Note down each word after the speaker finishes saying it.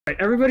Alright,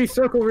 everybody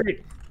circle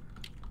Reed.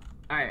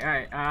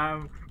 Alright,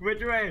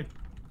 which way?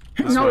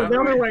 No,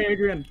 the other way,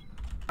 Adrian.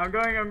 I'm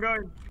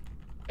going.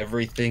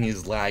 Everything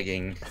is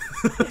lagging.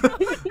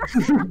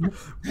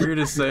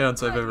 Weirdest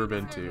seance I've ever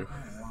been to.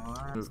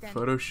 A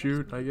photo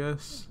shoot, I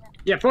guess?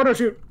 Yeah, photo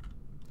shoot.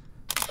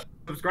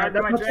 Subscribe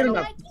to my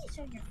channel.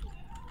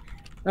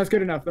 That's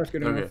good enough. That's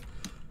good enough.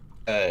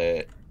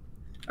 Okay.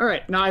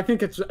 Alright, now I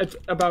think it's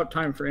about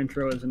time for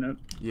intro, isn't it?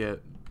 Yeah.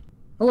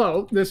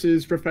 Hello, this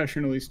is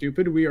Professionally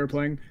Stupid. We are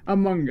playing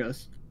Among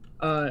Us.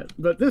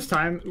 But this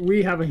time,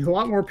 we have a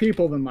lot more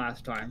people than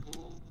last time.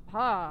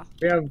 Ha.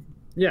 We have,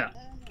 yeah.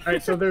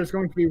 Alright, so there's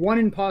going to be one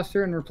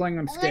imposter, and we're playing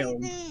on scale.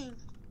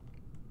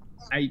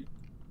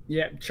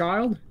 Yeah,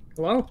 child?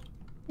 Hello?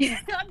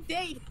 I'm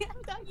Dave. I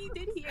thought you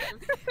did hear.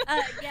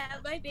 Yeah,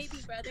 my baby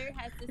brother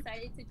has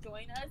decided to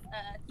join us.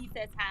 He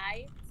says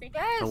hi. Say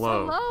hi. Yes,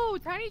 Hello.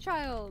 tiny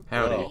child.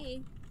 Howdy.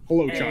 Hey.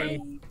 Hello, Hey.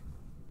 child.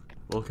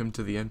 Welcome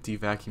to the empty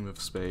vacuum of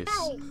space.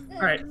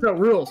 Alright, so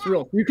rules.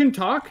 You can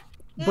talk,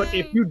 but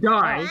if you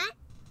die,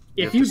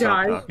 You have to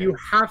stop talking. you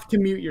have to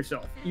mute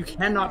yourself. You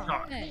cannot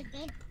talk.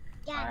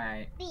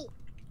 Alright.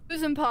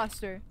 Who's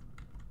imposter?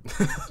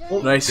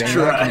 Nice Dang, I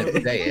try.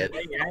 can't say it. Hey,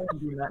 I didn't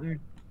do nothing.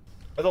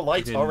 Are the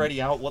lights Didn't-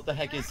 already out? What the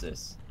heck is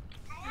this?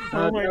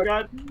 Oh my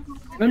god.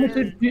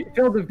 Limited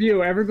field of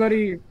view.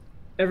 Everybody's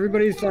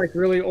like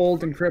really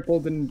old and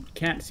crippled and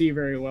can't see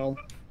very well.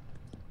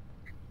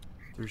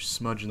 There's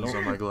smudgings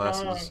on my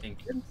glasses.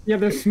 Yeah,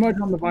 there's smudge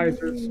on the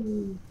visors.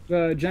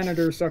 The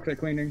janitor sucks at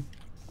cleaning.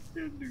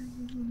 I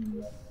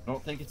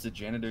don't think it's the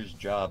janitor's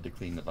job to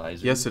clean the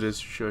visor. Yes, it is.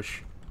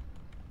 Shush.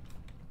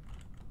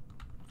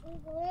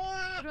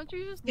 Don't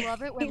you just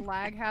love it when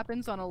lag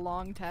happens on a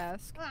long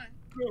task?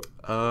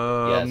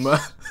 Yes.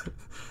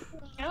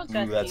 I don't Ooh,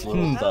 trust that's a you.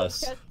 little I don't sus.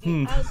 trust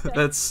you. I don't trust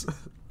That's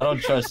I don't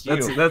trust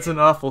you. that's an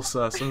awful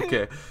sus.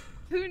 Okay.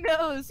 Who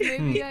knows?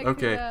 Maybe I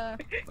Okay.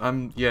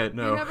 could, Yeah, you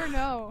no. never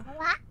know.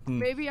 Hmm.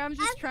 Maybe I'm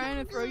just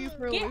trying to throw you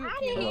for a Get loop.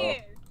 out you of know?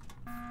 here.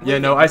 Yeah,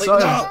 no, I saw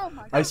Oh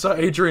my I saw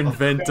Adrian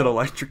vent an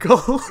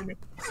electrical.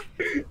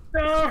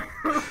 No.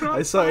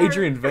 I saw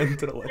Adrian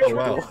vent an electrical.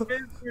 wow.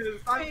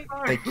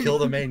 They kill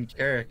the main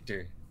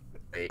character.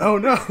 Wait, Oh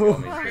kill no.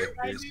 main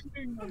characters.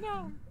 Oh,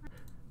 no.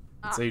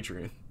 It's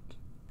Adrian.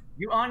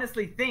 You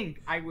honestly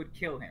think I would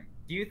kill him?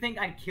 Do you think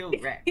I'd kill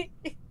Rex?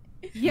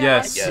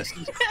 Yes. Yes.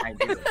 I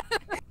do.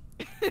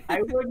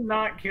 I would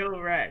not kill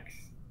Rex.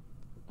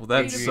 Well,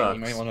 that Adrian, sucks.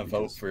 You might want to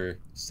vote for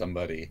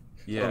somebody.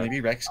 Yeah. Or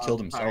maybe Rex killed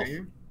himself. Are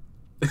you?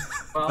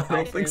 Well, I don't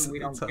I think say so. we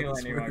That's don't how kill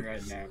this anyone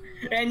works. right now.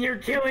 And you're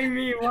killing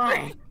me,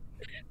 why?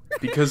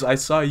 Because I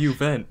saw you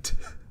vent.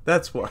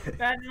 That's why.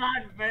 That's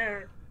not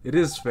fair. It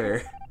is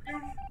fair.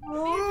 Be a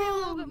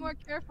little bit more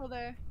careful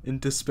there.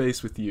 Into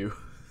space with you.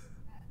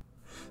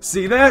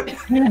 See that?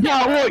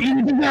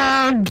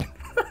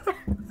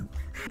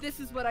 This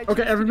is what I Okay, choose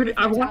to do everybody, with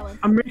my talent.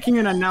 I'm making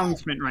an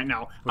announcement right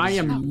now. What I is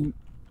am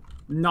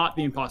not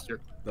the imposter.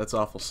 That's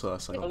awful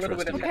sus. I A don't little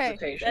trust bit of you. Okay.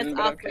 hesitation, That's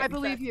but awful. okay. I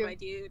believe Sus, you. my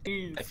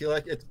dude. I feel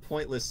like it's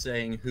pointless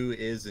saying who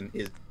is and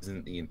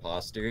isn't the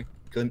imposter.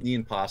 Couldn't the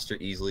imposter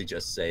easily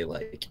just say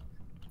like,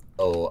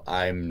 "Oh,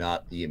 I'm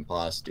not the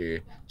imposter,"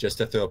 just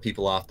to throw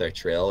people off their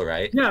trail,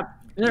 right? Yeah,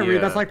 Reed,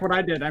 that's Yeah. like what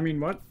I did. I mean,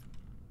 what?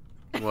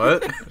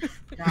 What?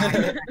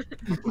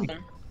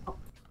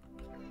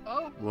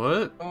 Oh,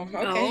 What? Oh,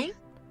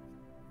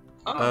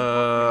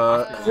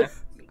 okay.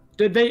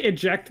 Did they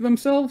eject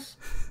themselves?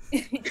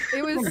 it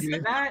You was. can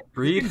do that?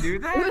 You Reed? can do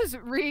It that? was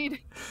Reed.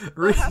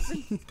 Reed.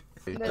 happened?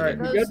 Alright,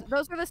 we good?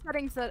 Those were the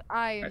settings that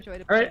I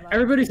enjoyed. All right,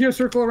 everybody's here.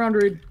 Circle around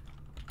Reed.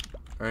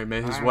 Alright,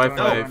 may his I'm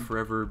Wi-Fi going.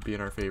 forever be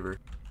in our favor.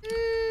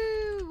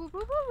 Ooh, whoop,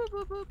 whoop, whoop,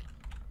 whoop, whoop.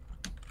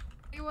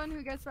 Anyone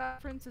who gets that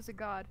reference is a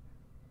god.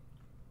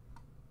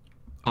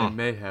 I Huh.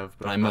 may have,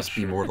 but I I'm not must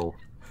be sure. mortal.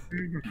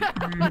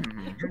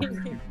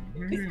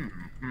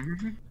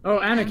 Oh,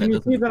 Anna, can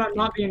you see that I'm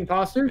not the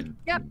imposter?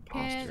 Yep. Imposter.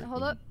 And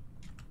hold up.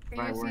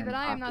 Can you see that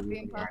I am not the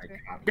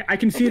imposter? I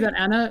can see that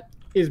Anna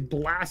is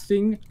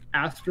blasting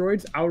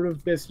asteroids out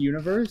of this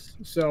universe,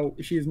 so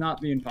she's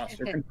not the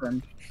imposter.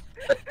 Confirmed.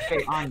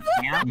 Okay, on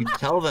cam? You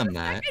tell them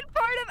that. Second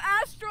part of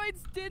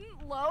asteroids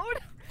didn't load.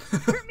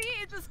 For me,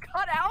 it just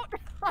cut out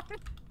on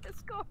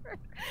Discord.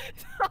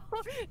 So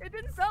it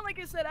didn't sound like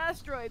it said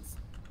asteroids.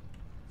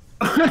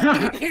 So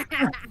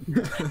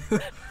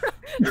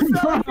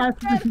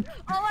instead,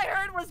 all I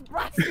heard was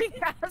blasting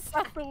ass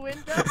out the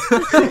window.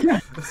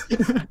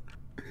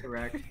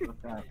 Rex,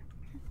 what's up?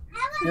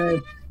 Hey,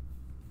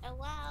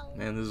 Hello.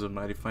 Man, this is a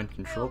mighty fine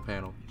control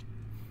panel.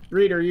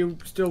 Reed, are you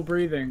still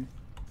breathing?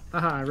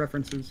 Haha,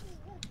 references.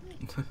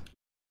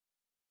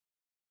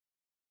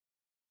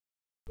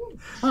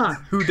 Huh.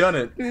 Who done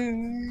it?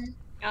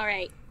 All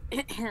right.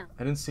 I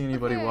didn't see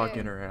anybody walk Okay.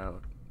 in or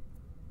out.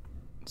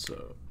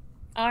 So,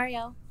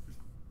 Ariel.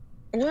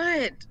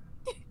 What?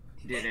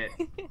 Did it.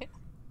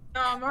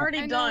 No, I'm already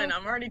I know. done.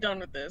 I'm already done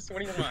with this.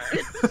 What do you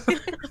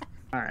want?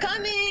 All right.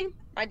 Coming!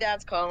 My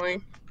dad's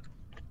calling.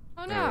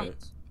 Oh no.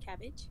 Alright.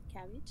 Cabbage.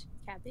 Cabbage.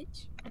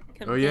 Cabbage.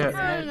 Oh, yeah. No,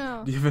 no,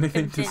 no. Do you have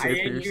anything to I I say for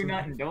didn't do yourself?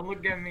 nothing. Don't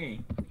look at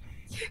me.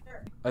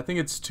 I think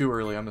it's too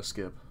early. I'm gonna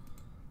skip.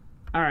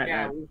 All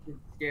right.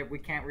 Yeah, we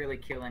can't really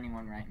kill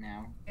anyone right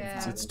now.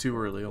 Yeah. It's too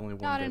early. Only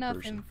one Not dead enough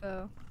person.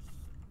 info.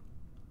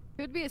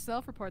 Could be a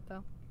self-report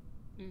though.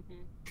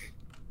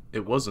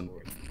 It wasn't.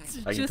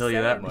 I can Just tell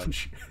you that saying.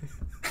 much.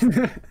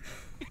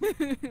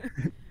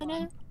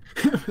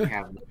 We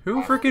have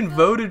Who freaking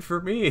voted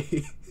for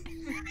me?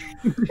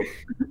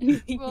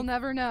 We'll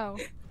never know.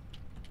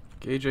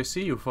 Gage, I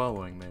see you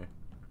following me.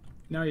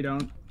 No, you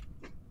don't.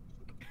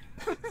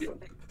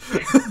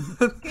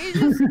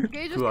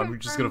 Gage Cool, I'm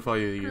just gonna confirmed follow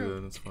you crew.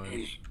 then, it's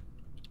fine.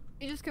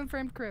 He just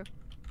confirmed crew.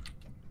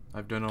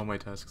 I've done all my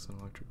tasks in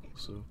electrical,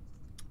 so...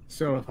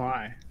 So have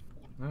I.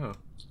 Oh.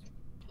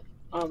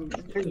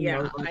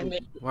 Yeah, I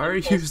mean, Why are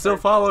you still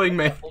following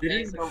me?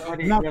 Nobody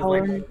I'm not was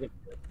following. like the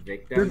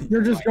victim.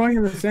 You're just going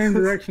in the same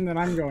direction that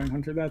I'm going,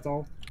 Hunter. That's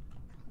all.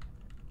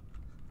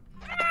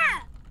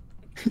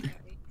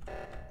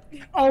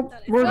 Oh,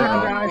 we're gonna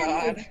oh die.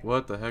 god.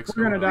 What the heck's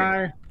We're going gonna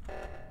on? die.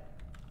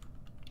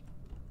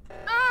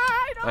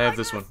 I have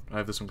this one. I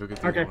have this one. Go get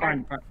the Okay, other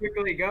one. fine.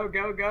 Quickly, go,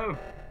 go, go.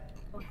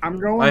 I'm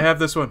going. I have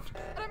this one.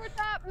 Whatever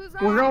top, who's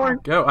We're on? going.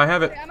 Go, I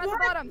have it. Okay, I'm at the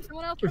bottom.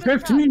 Someone else put it at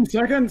the top. 15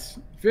 seconds.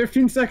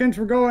 15 seconds.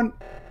 We're going.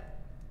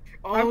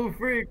 Oh,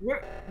 freak.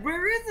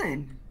 Where is it?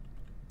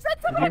 Said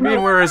What do you someone mean,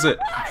 go where to is the it?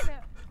 button!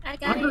 I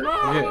got it.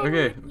 Okay,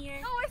 okay. Here.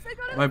 No, I said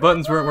go to My the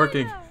buttons weren't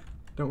button. working.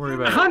 Don't worry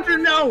about it. Hunter,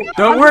 no.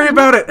 Don't worry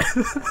about it!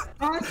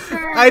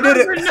 I did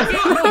it!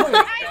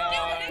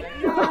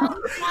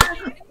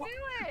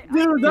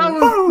 Dude, that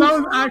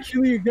was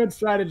actually a good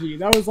strategy.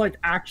 That was like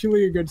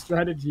actually a good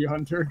strategy,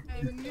 Hunter.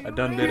 I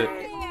done did it.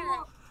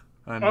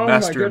 I'm Oh my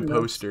master goodness.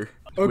 imposter.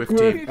 A With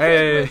quiff. team.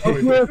 Hey! A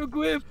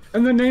whiff.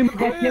 In the name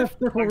of a whiff,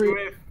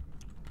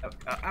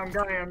 I'm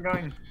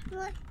going.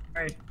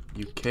 Hey.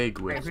 You keg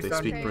whiff, they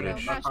speak Potato,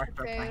 British. Mashed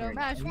potato,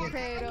 mashed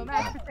potato,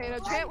 mashed potato.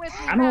 Chant with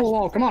me. Animal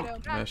wall, come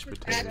on. Mashed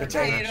potato, Mashed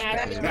potato,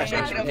 mashed mashed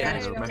potato,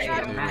 potato, mashed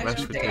mashed potato, potato,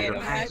 mashed potato.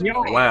 mashed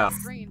potato. Wow,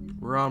 Brain.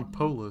 we're on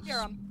Polis. You're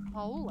on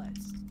Polis.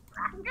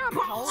 You're on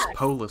Polis.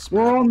 Polis,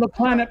 We're man. on the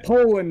planet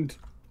Poland.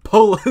 We're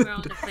on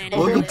Poland! the planet.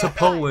 Welcome to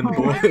Poland,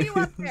 Why are you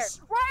up there?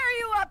 boys! Why are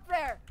you up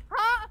there?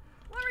 Huh?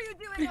 What are you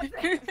doing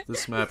up there?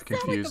 This map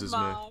confuses me.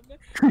 Mom.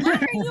 Why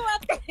are you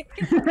up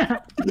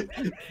there?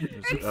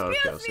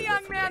 Excuse me,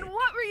 young man.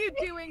 What were you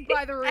doing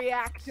by the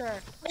reactor?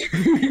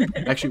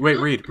 Actually,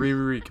 wait,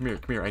 Reed, come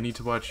here. I need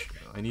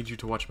you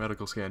to watch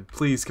medical scan.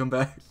 Please, come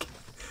back.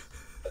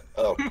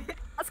 Oh,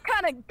 That's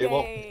kind of It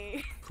won't-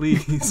 gay.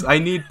 Please, I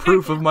need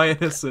proof of my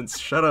innocence.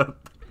 Shut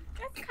up.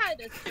 That's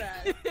kind of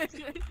sad.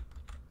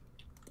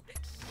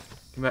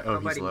 Come back. Oh,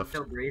 he's Nobody left.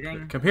 still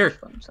breathing? Come here.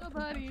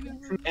 Somebody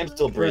knows. I'm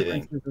still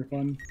breathing. Super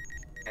fun.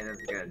 Okay,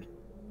 that's good.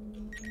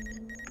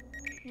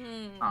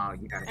 Hmm. Oh,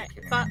 you gotta be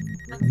kidding Fox, me.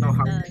 It's so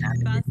hard to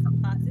navigate.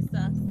 Fox is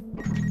sus.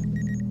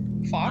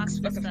 Fox?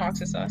 What's a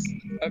fox is us?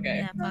 Okay.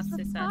 Yeah, Fox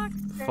is sus.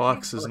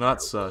 Fox is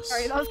not sus.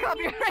 Sorry, that was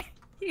copyright.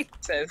 It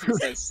says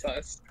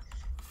sus.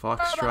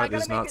 Foxtrot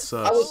is not it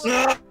sus.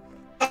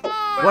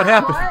 Ah! What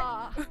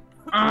happened?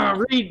 Ah,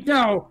 Reed,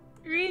 no.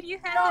 Reed, you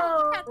had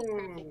the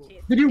perfect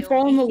chance Did to you kill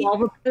fall in the me.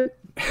 lava pit?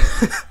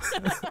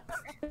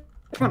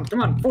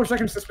 Come on. 4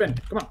 seconds to spin.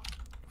 Come on.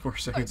 4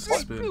 seconds to Three,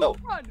 spin. two, Oh.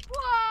 one.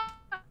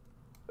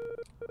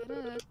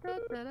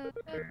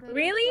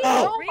 Really?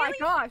 Oh my Really?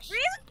 gosh.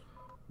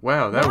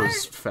 Wow, that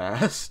was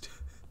fast.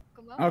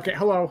 Okay,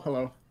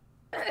 hello.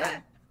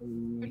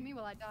 With me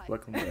while I die.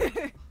 Welcome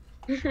back.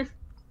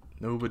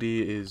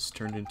 Nobody is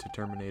turned into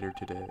Terminator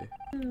today.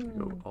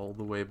 Go all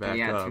the way back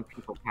Yeah, 2 up.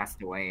 people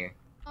passed away.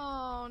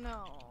 Oh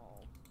no.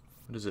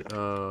 What is it?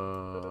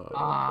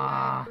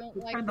 Ah, don't who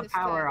like turned the this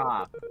power guy.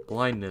 off?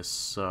 Blindness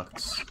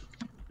sucks.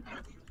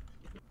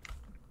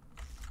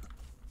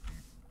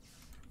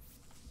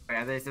 Wait,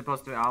 are they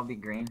supposed to all be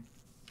green?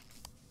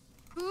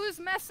 Who's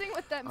messing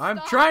with them? I'm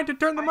Stop. trying to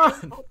turn them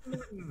on.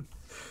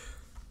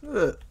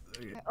 Ugh.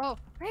 Oh,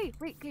 hey,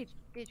 wait, Gage.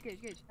 I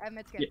have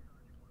med scan. Yeah.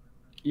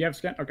 You have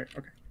scan? Okay.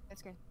 Med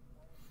scan.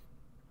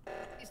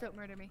 Please don't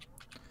murder me.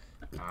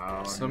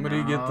 Oh,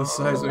 Somebody get the no.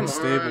 seismic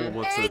stable.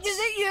 What's Gage, it? is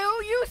it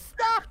you? You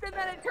stopped and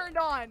then it turned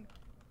on.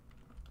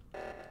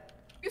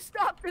 You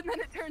stopped and then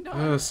it turned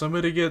on.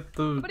 Somebody get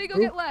the. Somebody go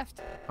get left.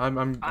 I'm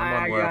on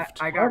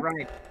left. I got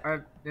right.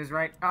 Is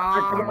right. Oh,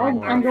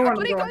 I'm going.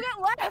 Somebody go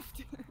get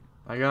left.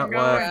 I got Go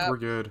left. up. We're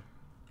good.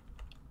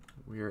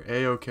 We are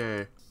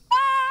a-okay.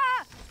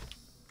 Ah!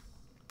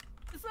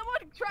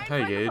 Someone try and Hey,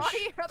 find the Gage.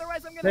 body,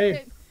 otherwise I'm gonna Hey.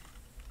 hit.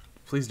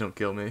 Please don't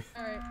kill me.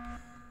 Alright.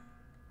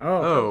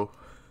 Oh.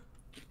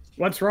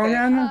 What's wrong,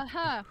 Anna?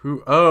 Uh-huh.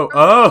 Who? Oh.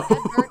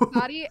 That dark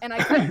body, and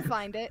I couldn't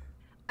find it.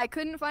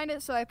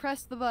 So I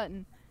pressed the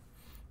button.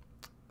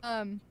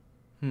 Hmm.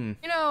 You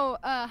know,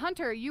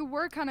 Hunter, you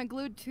were kind of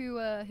glued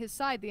to his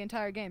side the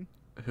entire game.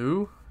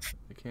 Who?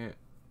 I can't.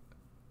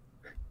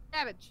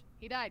 Cabbage.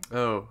 He died.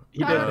 Oh.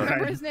 He I did. don't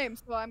remember die. his name,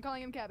 so I'm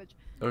calling him Cabbage.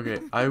 Okay.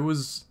 I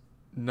was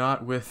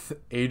not with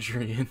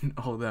Adrian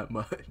all that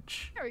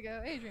much. There we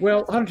go, Adrian.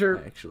 Well,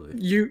 Hunter, Actually,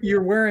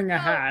 you're wearing a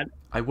hat.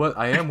 I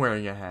am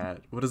wearing a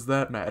hat. What does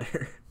that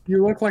matter?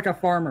 You look like a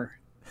farmer,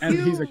 and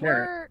you he's a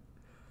carrot.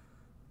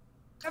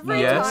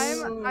 Every Yes.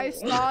 time I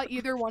saw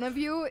either one of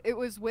you, it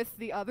was with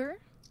the other.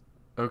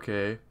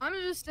 Okay. I'm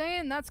just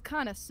saying that's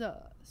kind of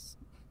sus.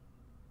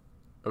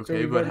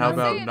 Okay, you but vote how no?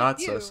 about Saying not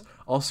it's sus? you.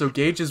 Also,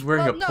 Gage is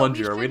wearing Well, a no, we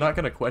plunger. Are we not shouldn't.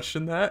 gonna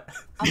question that?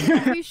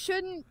 we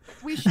shouldn't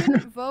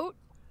vote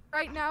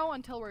right now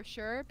until we're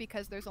sure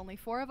because there's only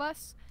 4 of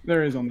us.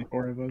 There is only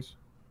 4 of us.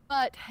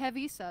 But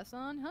heavy sus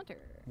on Hunter.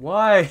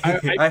 Why?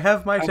 I- I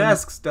have my I-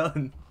 tasks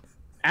done.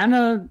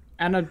 Anna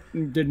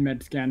did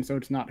med scan, so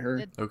it's not her.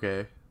 Did-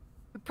 Okay.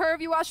 The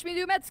perv you watched me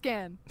do med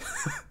scan.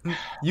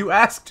 You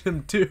asked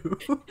him to.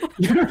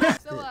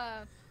 So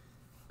what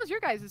was your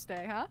guys'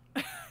 day, huh?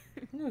 Yeah,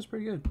 it's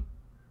pretty good.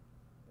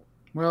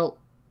 Well,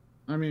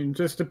 I mean,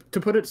 just to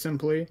put it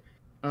simply,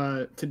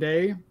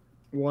 today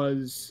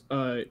was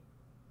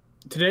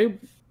today.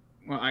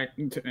 Well,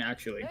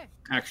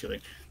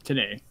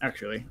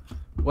 actually,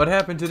 What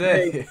happened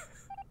today?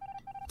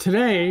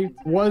 today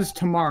was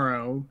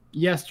tomorrow,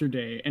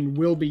 yesterday, and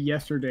will be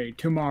yesterday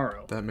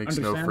tomorrow. That makes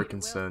Understand? no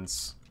freaking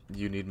sense.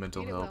 You need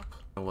mental Need it help.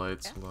 The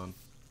lights, Yeah. hold on.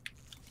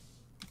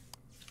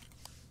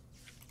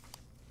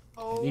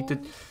 Oh, Need to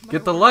my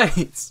get the word.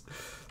 lights.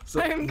 So,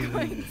 I'm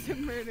going to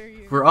murder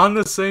you. we're on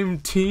the same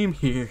team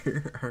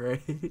here,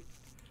 alright?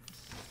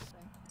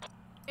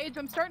 Age,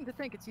 I'm starting to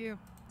think it's you.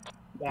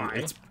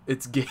 Why?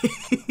 It's Gage.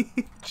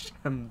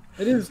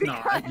 It is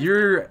not.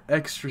 You're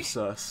extra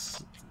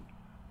sus.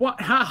 What?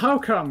 How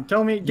come?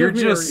 Tell me. You're give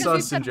me just a Because reason.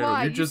 you sus said in general.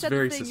 why. You're You just said the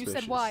very thing. suspicious. You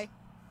said why. You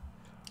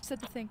said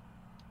the thing.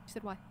 You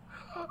said why.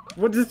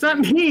 What does that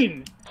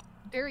mean?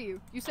 Dare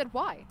you? You said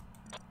why.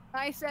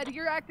 I said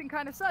you're acting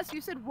kind of sus.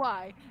 You said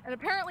why, and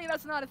apparently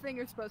that's not a thing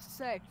you're supposed to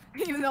say,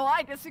 even though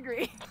I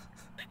disagree.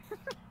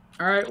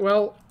 All right.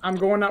 Well, I'm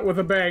going out with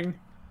a bang.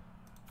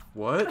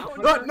 What? Oh,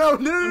 No,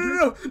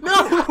 no.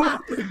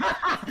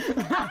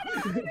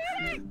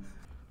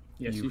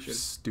 Yes, You you should.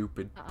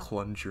 stupid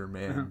plunger,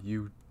 man. Uh-huh.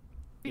 You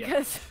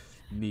Because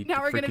need now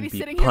to we're gonna freaking be be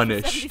sitting here for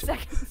 70 punished.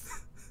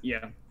 seconds.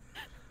 Yeah.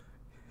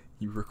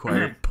 You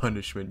require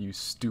punishment, you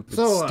stupid,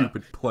 So,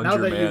 stupid Now plunger,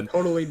 that man. you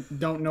totally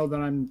don't know that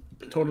I'm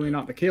totally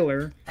not the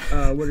killer,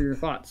 what are your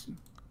thoughts?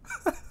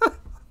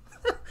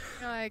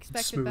 No, I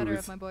expected better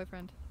of Smooth. my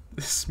boyfriend.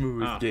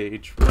 Smooth Ah.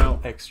 Gage.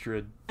 Well.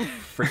 Extra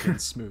freaking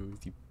smooth.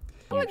 You,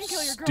 I wouldn't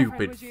kill your girlfriend,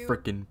 stupid would you?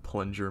 freaking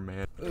plunger,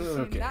 man. I've seen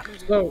Okay. that movie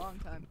in So- a long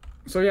time.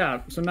 So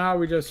yeah. So now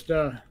we just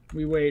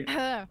we wait.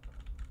 Yeah,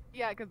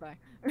 goodbye.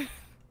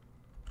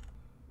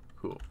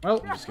 Cool. Well,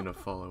 I'm just gonna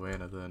follow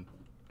Anna then.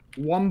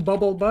 one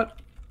bubble butt.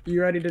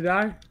 You ready to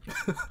die?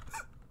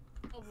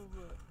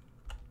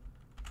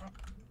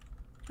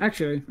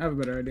 Actually, I have a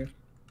better idea.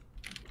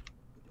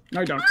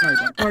 No, you don't. No, you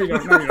don't. No, you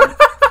don't. No, you don't.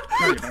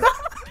 No, you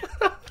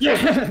don't.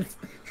 Yes.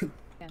 All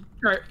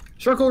right.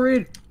 Circle,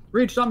 Reed.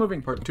 Reed, stop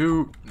moving. Part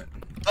 2.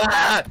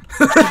 Ah!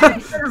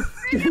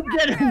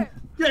 Get him.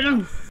 Get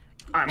him.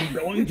 I'm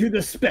going to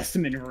the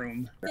specimen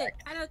room. I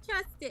don't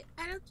trust it.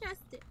 I don't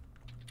trust it.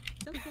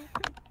 Okay.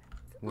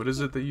 What is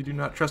it that you do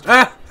not trust?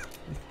 Ah!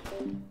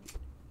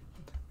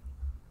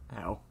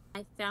 Ow.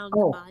 I found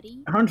Oh, the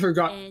body Hunter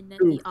got in the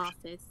oofed.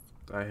 office.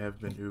 I have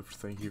been oofed.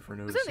 Thank you for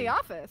Who's noticing. in the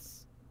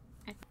office?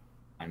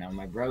 I know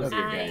my bros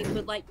are I dead.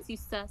 would like to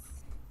sus.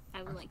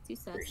 I would like to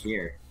sus. They're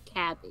here.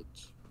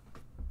 Cabbage.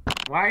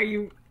 Why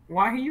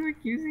are you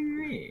accusing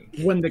me?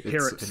 When the It's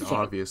carrots an suck.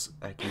 obvious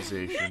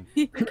accusation.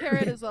 The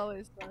carrot is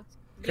always sus.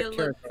 You look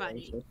Carrot funny.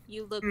 delicious.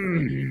 You look Mm.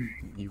 funny. You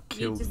You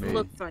killed just me.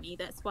 look funny.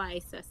 That's why I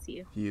sus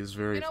you. He is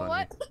very You know funny.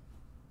 what?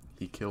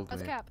 He killed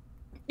That's me. cap.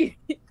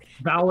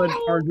 Valid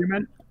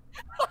argument.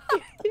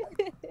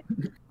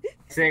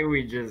 Say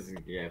we just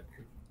get.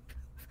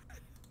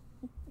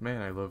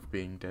 Man, I love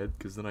being dead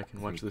because then I can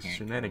watch We this can't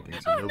kill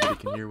shenanigans and nobody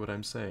can hear what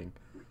I'm saying.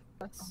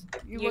 You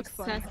You're look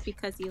funny. sus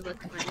because you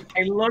look funny.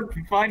 I look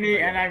funny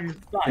and I'm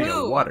I got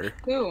sus. water.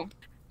 Who?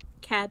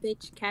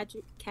 Cabbage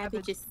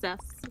is sus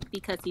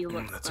because you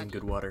look That's some funny.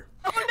 good water.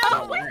 Oh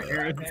no!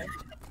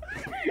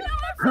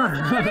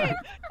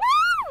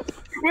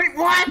 Wait,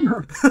 what?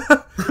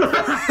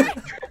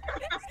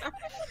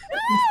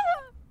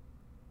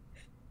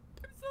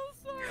 I'm so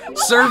sorry.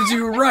 Serves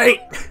you right!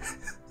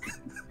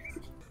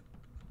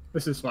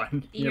 This is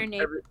fine. Do your Yep,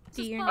 neighbor-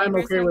 Do your I'm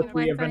neighbors okay have with a the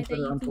Wi-Fi events that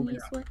that are you can unfolding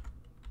use now. with?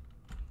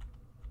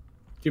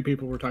 Two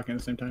people were talking at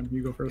the same time.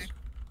 You go first.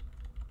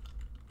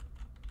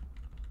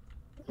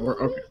 Or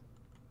okay,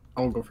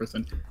 I'll go first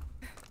then.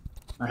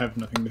 I have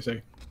nothing to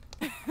say.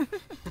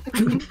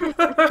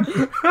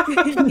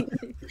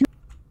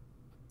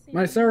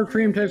 My sour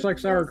cream tastes like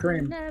sour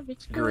cream.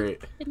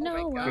 Great. No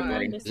Oh my one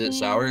God. Is it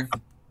sour?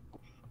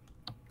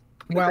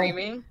 Well,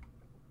 Creamy?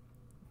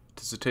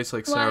 Does it taste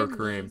like sour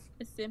cream?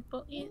 A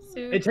simple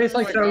answer. it tastes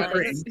like Oh my sour God.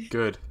 cream.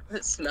 Good. Does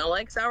it smell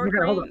like sour Okay,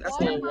 hold cream? on. That's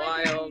Why a am I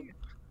wild. doing-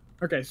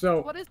 Okay,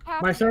 so What is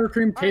happening? my sour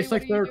cream Artie, tastes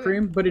what like are you sour doing?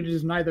 cream, but it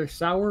is neither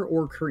sour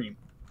or cream.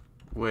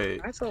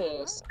 Wait. That's a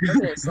little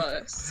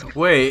sus.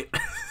 Wait.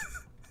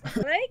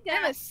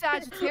 I'm a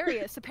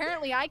Sagittarius.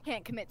 Apparently, I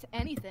can't commit to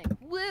anything.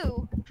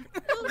 Woo!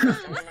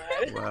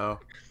 Wow.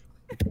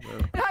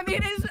 I mean,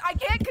 I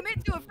can't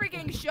commit to a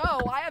freaking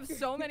show. I have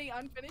so many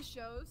unfinished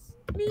shows.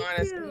 Me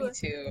Honestly, too. me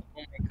too.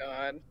 Oh my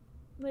god.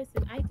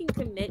 Listen, I can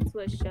commit to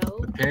a show.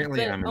 Apparently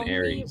but I'm an only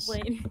Aries.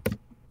 When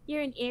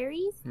you're an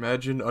Aries?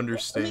 Imagine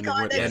understanding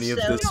God, what that's any of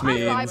so this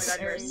funny. means.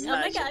 Oh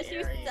my gosh,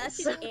 you're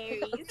such an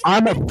Aries.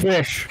 I'm a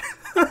fish.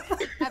 I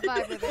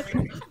vibe with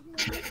Aries.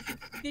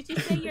 Did you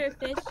say you're a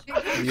fish?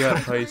 You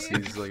got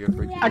Pisces like a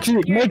freaking.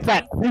 Actually, You're make a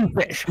that Pisces. 2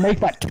 fish. Make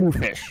that 2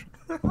 fish.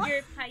 You're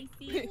a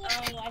Pisces?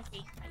 Oh, I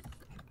hate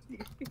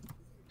that.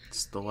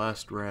 It's the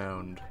last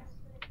round,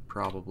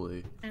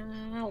 probably.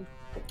 Ow.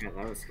 Yeah,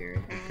 that was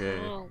scary. Okay.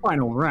 Ow.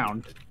 Final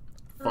round.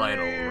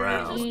 Final I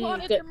round. just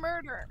wanted to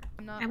murder.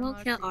 I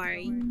won't kill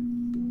Ari.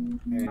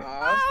 Aw,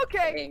 Oh,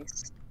 okay.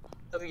 thanks.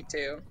 Love you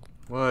too.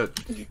 What?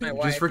 My Just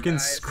wife freaking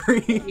dies.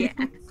 scream. Yeah.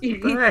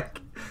 What the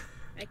heck?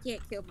 I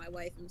can't kill my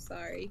wife, I'm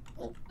sorry.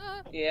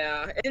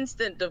 Yeah,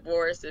 instant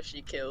divorce if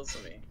she kills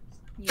me.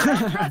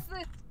 Press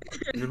this.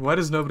 Dude, why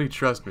does nobody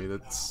trust me?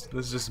 That's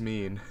just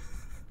mean.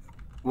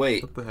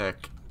 Wait, What the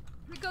heck?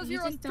 Because You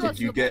you're just don't Did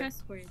you untrustable. get-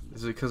 trustworthy.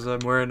 Is it because I'm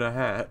wearing a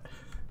hat?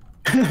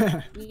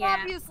 Yeah.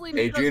 Obviously,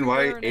 because Adrian, you're why?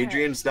 wearing a hat.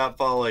 Adrian, stop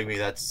following me.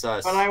 That's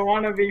sus. But I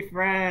want to be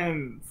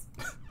friends.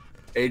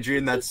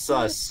 Adrian, that's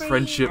sus.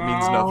 Friendship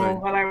means Oh, nothing.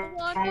 but I I want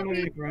want to to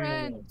be be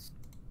friends. friends.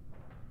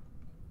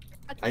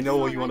 That's I know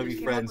what you want to be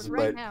just came up friends, with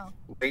right but now.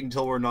 wait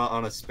until we're not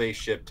on a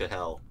spaceship to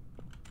hell.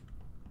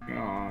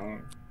 Aw.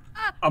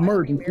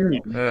 Emergency.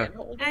 Yeah.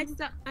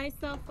 I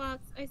saw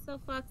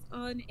Fox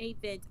on a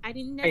vent. I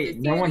didn't Hey, necessarily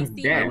no one's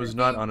see dead. him I was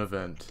not on a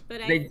vent.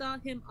 but They- I saw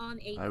him on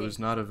a I vent. was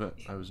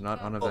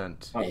not on a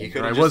vent. Oh, You Or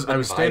could I have was- just I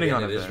was been standing vibing,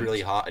 on a It is vent.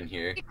 really hot in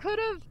here. It could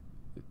have.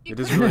 It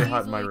is really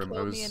hot in my room. I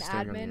Killed was me in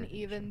standing on admin,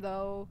 here. even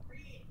though.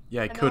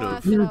 Yeah, I know could I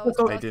have. said I was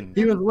I didn't.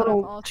 He was a but I'm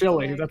little also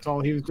chilly, like- that's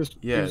all. He was just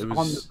Yeah, it on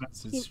was. the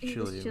It's He was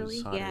chilly. It chilly?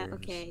 was hot. Yeah, here.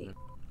 It was-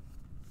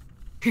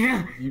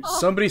 okay.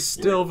 Somebody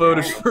still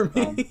voted for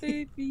Oh, me.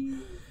 baby.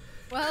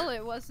 Well,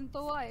 it wasn't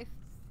the wife.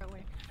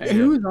 Hey,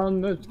 who's on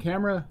the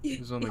camera?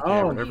 Who's on the Oh.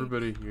 camera?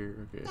 Everybody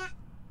here. Okay.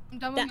 I'm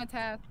done with my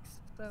tasks.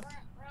 So.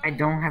 I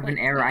don't have an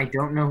error. I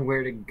don't know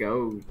where to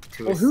go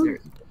to Well, a who-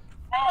 certain.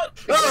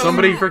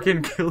 Somebody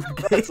freaking killed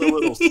That's a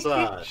little Gage.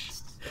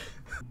 sus.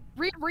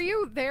 Were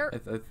you there,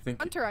 I think.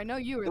 Hunter? I know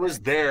you were It was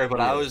there. there, but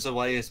I was a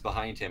ways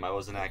behind him. I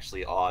wasn't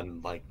actually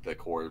on like the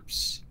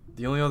corpse.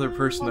 The only other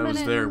person that was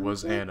Woman there in-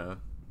 was Anna,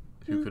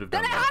 who could have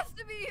Then done it that. has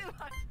to be you,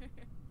 Hunter.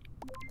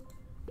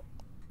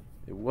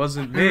 It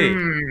wasn't me.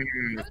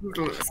 It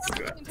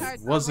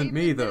It wasn't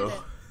me though.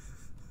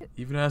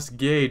 Even ask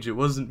Gage. It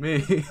wasn't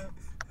me.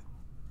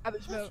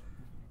 Cabbage vote.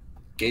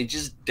 Gage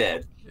is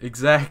dead.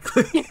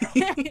 Exactly.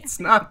 It's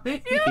not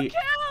me. You killed him!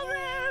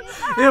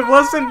 It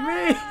wasn't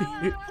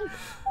me.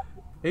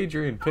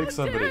 Adrian, pick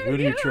somebody. Who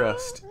do you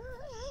trust?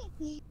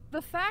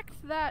 The fact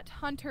that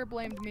Hunter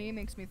blamed me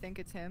makes me think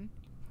it's him.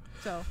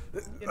 So.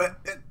 You know.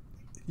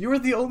 You were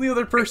the only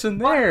other person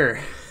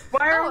there.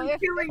 Why Oh, are we if-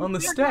 killing On the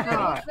me? stack. If he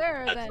was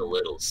there, That's then a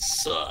little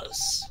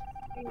sus.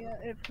 yeah,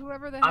 if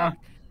whoever the Uh. heck,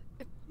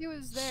 if he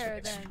was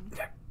there, then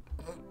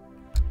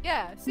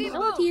yeah. See, I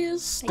love boom. you.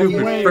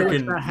 Stupid Wait,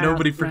 freaking what the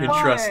nobody heck? freaking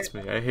What? trusts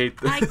me. I hate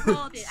this. I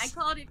called it. I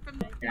called it from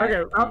the.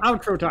 Okay,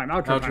 outro time.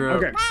 Outro time. Outro.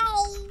 Okay.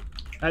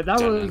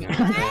 That was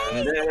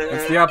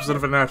It's the opposite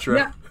of an outro.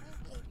 Yeah.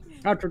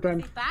 outro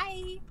time.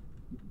 Bye.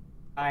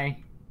 Bye.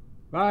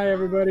 Bye,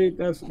 everybody.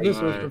 This was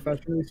Bye.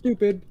 professionally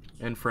stupid.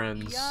 And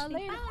friends. Yeah,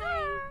 later.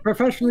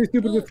 Professionally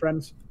stupid with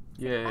friends.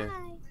 Yeah.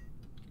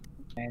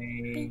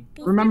 Bye.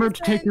 Remember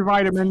to take your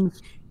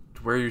vitamins.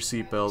 Wear your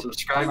seatbelt.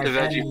 Subscribe to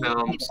Veggie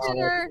Films.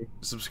 Dinner,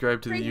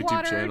 Subscribe to the drink YouTube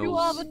water, do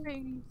all channels. the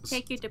things.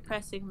 Take your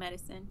depressing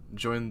medicine.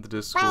 Join the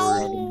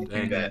Discord. Do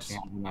And that.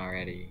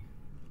 Already.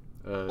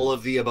 All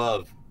of the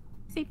above.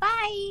 Say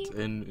bye.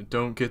 and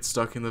don't get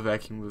stuck in the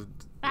vacuum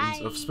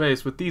Bye. of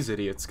space with these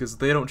idiots because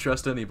they don't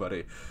trust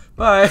anybody.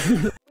 Bye.